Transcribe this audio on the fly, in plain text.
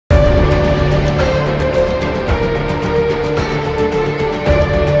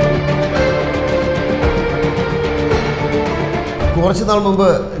കുറച്ച് നാൾ മുമ്പ്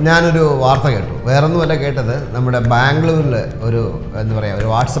ഞാനൊരു വാർത്ത കേട്ടു. വേറൊന്നുമല്ല കേട്ടത്, നമ്മുടെ ബാംഗ്ലൂരിൽ ഒരു എന്താ പറയുക ഒരു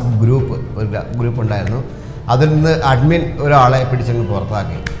വാട്സപ്പ് ഗ്രൂപ്പ് ഉണ്ടായിരുന്നു. അതിൽ നിന്ന് അഡ്മിൻ ഒരാളെ പിടിച്ചങ്ങ്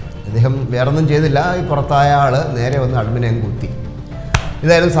പുറത്താക്കി. അദ്ദേഹം വേറൊന്നും ചെയ്തില്ല. ഈ പുറത്തായ ആൾ നേരെ വന്ന് അഡ്മിനെ അങ്ങ് കുത്തി.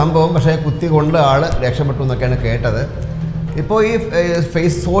 ഇതായിരുന്നു സംഭവം. പക്ഷേ കുത്തി കൊണ്ട് ആൾ രക്ഷപ്പെട്ടു എന്നൊക്കെയാണ് കേട്ടത്. ഇപ്പോൾ ഈ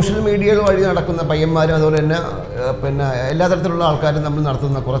സോഷ്യൽ മീഡിയകൾ വഴി നടക്കുന്ന പയ്യന്മാരും അതുപോലെ തന്നെ പിന്നെ എല്ലാ തരത്തിലുള്ള ആൾക്കാരും നമ്മൾ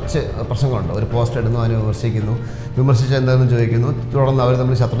നടത്തുന്ന കുറച്ച് പ്രശ്നങ്ങളുണ്ട്. ഒരു പോസ്റ്റ് ഇടുന്നു, അതിനെ വിമർശിച്ച് എന്താണെന്ന് ചോദിക്കുന്നു, തുടർന്ന് അവർ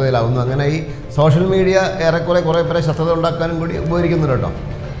നമ്മൾ ശത്രുതയിലാവുന്നു. അങ്ങനെ ഈ സോഷ്യൽ മീഡിയ ഏറെക്കുറെ കുറേ പേരെ ശത്രുത ഉണ്ടാക്കാനും കൂടി ഉപകരിക്കുന്നുണ്ട് കേട്ടോ.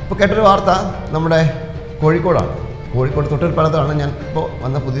 ഇപ്പോൾ കേട്ടൊരു വാർത്ത നമ്മുടെ കോഴിക്കോട് തൊട്ടിൽപ്പാലത്താണ് ഞാൻ ഇപ്പോൾ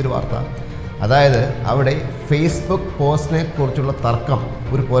വന്ന പുതിയൊരു വാർത്ത. അതായത് അവിടെ ഫേസ്ബുക്ക് പോസ്റ്റിനെ കുറിച്ചുള്ള തർക്കം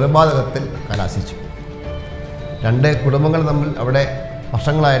ഒരു കൊലപാതകത്തിൽ കലാശിച്ചു. രണ്ട് കുടുംബങ്ങൾ തമ്മിൽ അവിടെ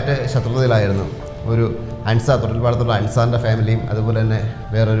വർഷങ്ങളായിട്ട് ശത്രുതയിലായിരുന്നു. ഒരു അൻസാർ, തൊട്ടിൽപ്പാലത്തുള്ള അൻസാറിൻ്റെ ഫാമിലിയും അതുപോലെ തന്നെ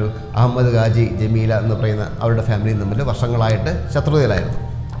വേറൊരു അഹമ്മദ് ഗാജി, ജമീല എന്ന് പറയുന്ന അവരുടെ ഫാമിലിയും തമ്മിൽ വർഷങ്ങളായിട്ട് ശത്രുതയിലായിരുന്നു.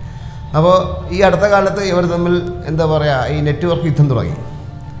 അപ്പോൾ ഈ അടുത്ത കാലത്ത് ഇവർ തമ്മിൽ എന്താ പറയുക ഈ നെറ്റ്വർക്ക് യുദ്ധം തുടങ്ങി.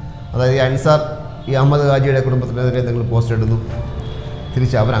 അതായത് ഈ അൻസാർ ഈ അഹമ്മദ് ഗാജിയുടെ കുടുംബത്തിനെതിരെ എന്തെങ്കിലും പോസ്റ്റ് ഇടുന്നു,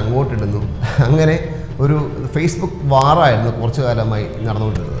 തിരിച്ച് അവർ അങ്ങോട്ടിടുന്നു. അങ്ങനെ ഒരു ഫേസ്ബുക്ക് വാറായിരുന്നു കുറച്ചു കാലമായി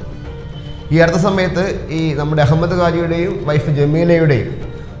നടന്നുകൊണ്ടിരുന്നത്. ഈ അടുത്ത സമയത്ത് ഈ നമ്മുടെ അഹമ്മദ് ഗാജിയുടെയും വൈഫ് ജമീലയുടെയും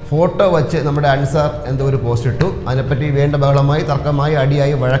ഫോട്ടോ വച്ച് നമ്മുടെ അൻസാർ എന്തോ ഒരു പോസ്റ്റ് ഇട്ടു. അതിനെപ്പറ്റി വേണ്ട ബഹളമായി, തർക്കമായി,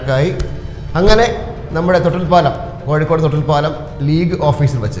 അടിയായി, വഴക്കായി. അങ്ങനെ നമ്മുടെ കോഴിക്കോട് തൊട്ടിൽപ്പാലം ലീഗ്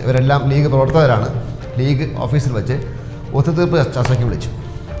ഓഫീസിൽ വെച്ച്, ഇവരെല്ലാം ലീഗ് പ്രവർത്തകരാണ്, ലീഗ് ഓഫീസിൽ വെച്ച് ഒത്തുതീർപ്പ് ചർച്ചയ്ക്ക് വിളിച്ചു.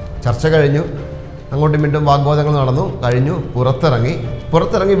 ചർച്ച കഴിഞ്ഞു, അങ്ങോട്ടും ഇങ്ങോട്ടും വാഗ്വാദങ്ങൾ നടന്നു, കഴിഞ്ഞു.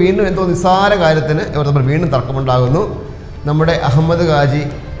 പുറത്തിറങ്ങി വീണ്ടും എന്തോ നിസ്സാര കാര്യത്തിന് ഇവർ തമ്മിൽ വീണ്ടും തർക്കമുണ്ടാകുന്നു. നമ്മുടെ അഹമ്മദ് ഗാജി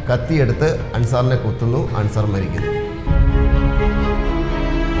കത്തിയെടുത്ത് അൻസാറിനെ കുത്തുന്നു. അൻസാർ മരിക്കുന്നു.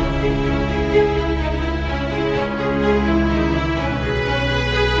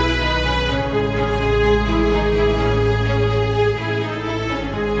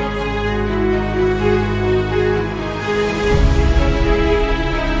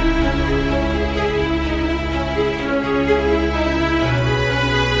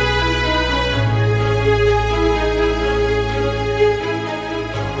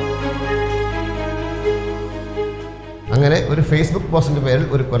 അങ്ങനെ ഒരു ഫേസ്ബുക്ക് പോസ്റ്റിൻ്റെ പേരിൽ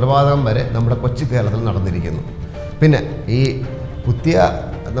ഒരു കൊലപാതകം വരെ നമ്മുടെ കൊച്ചു കേരളത്തിൽ നടന്നിരിക്കുന്നു. പിന്നെ ഈ കുത്തിയ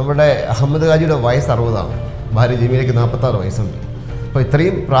നമ്മുടെ അഹമ്മദ് ഗാജിയുടെ വയസ്സ് 60ആണ്, ഭാര്യ ജമീലയ്ക്ക് 46 വയസ്സുണ്ട്. അപ്പോൾ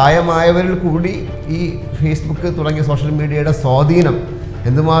ഇത്രയും പ്രായമായവരിൽ കൂടി ഈ ഫേസ്ബുക്ക് തുടങ്ങിയ സോഷ്യൽ മീഡിയയുടെ സ്വാധീനം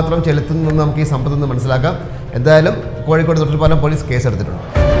എന്തുമാത്രം ചെലുത്തുന്നു നമുക്ക് ഈ സംഭവത്തിൽ നിന്ന് മനസ്സിലാക്കാം. എന്തായാലും കോഴിക്കോട് തൊട്ടിൽപ്പാലം പോലീസ് കേസെടുത്തിട്ടുണ്ട്.